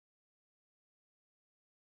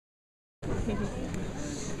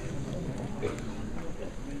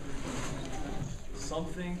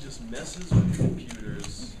Something just messes with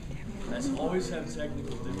computers. I always have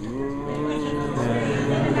technical difficulties.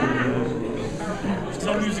 Is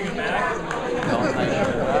someone using a Mac?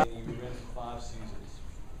 We ran for 5 seasons.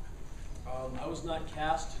 I was not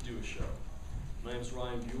cast to do a show. My name is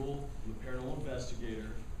Ryan Buell. I'm a paranormal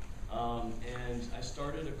investigator. And I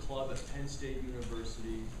started a club at Penn State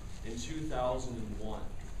University in 2001.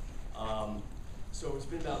 So it's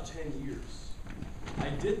been about 10 years. I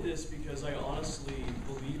did this because I honestly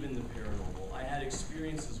believe in the paranormal. I had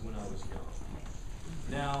experiences when I was young.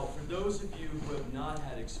 Now, for those of you who have not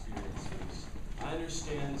had experiences, I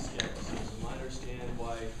understand the skepticism. I understand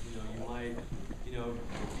why you might be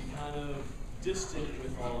kind of distant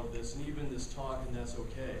with all of this and even this talk, and that's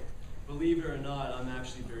okay. Believe it or not, I'm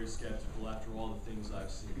actually very skeptical after all the things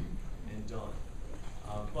I've seen and done.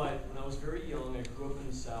 But when I was very young, I grew up in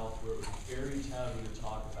the South where it was very taboo to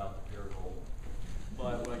talk about the paranormal.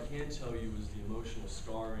 But what I can tell you is the emotional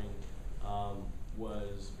scarring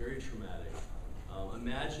was very traumatic.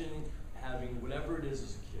 Imagine having whatever it is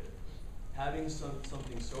as a kid, having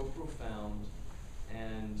something so profound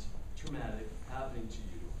and traumatic happening to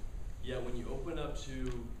you, yet when you open up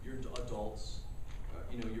to your adults,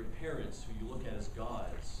 your parents who you look at as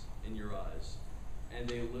gods in your eyes, and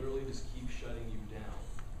they literally just keep shutting you down.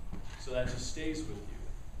 So that just stays with you.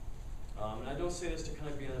 And I don't say this to kind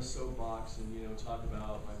of be on a soapbox and talk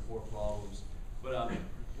about my poor problems, but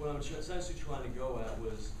what I'm essentially trying to go at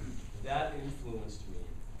was that influenced me,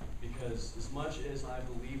 because as much as I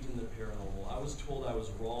believed in the paranormal, I was told I was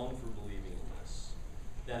wrong for believing in this,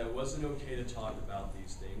 that it wasn't okay to talk about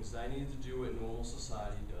these things, that I needed to do what normal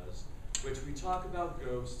society does, which we talk about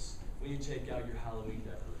ghosts when you take out your Halloween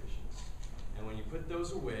decorations. And when you put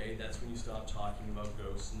those away, that's when you stop talking about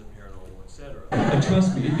ghosts and the paranormal, etc. And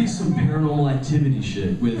trust me, it'd be some paranormal activity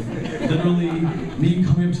shit with literally me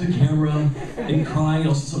coming up to the camera and crying,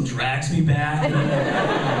 also someone drags me back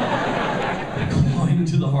and climbing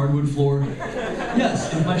to the hardwood floor.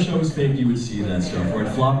 Yes, if my show was fake, you would see that stuff, where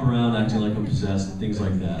I'd flop around acting like I'm possessed and things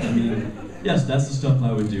like that. I mean, yes, that's the stuff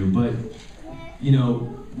I would do, but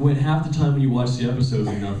when half the time when you watch the episodes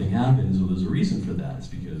and nothing happens, well, there's a reason for that. It's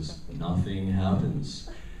because nothing happens.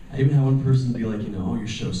 I even had one person be like, oh, your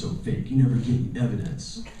show's so fake, you never get any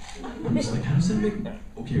evidence. I'm just like, how does that make,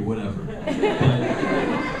 okay, whatever.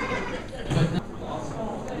 But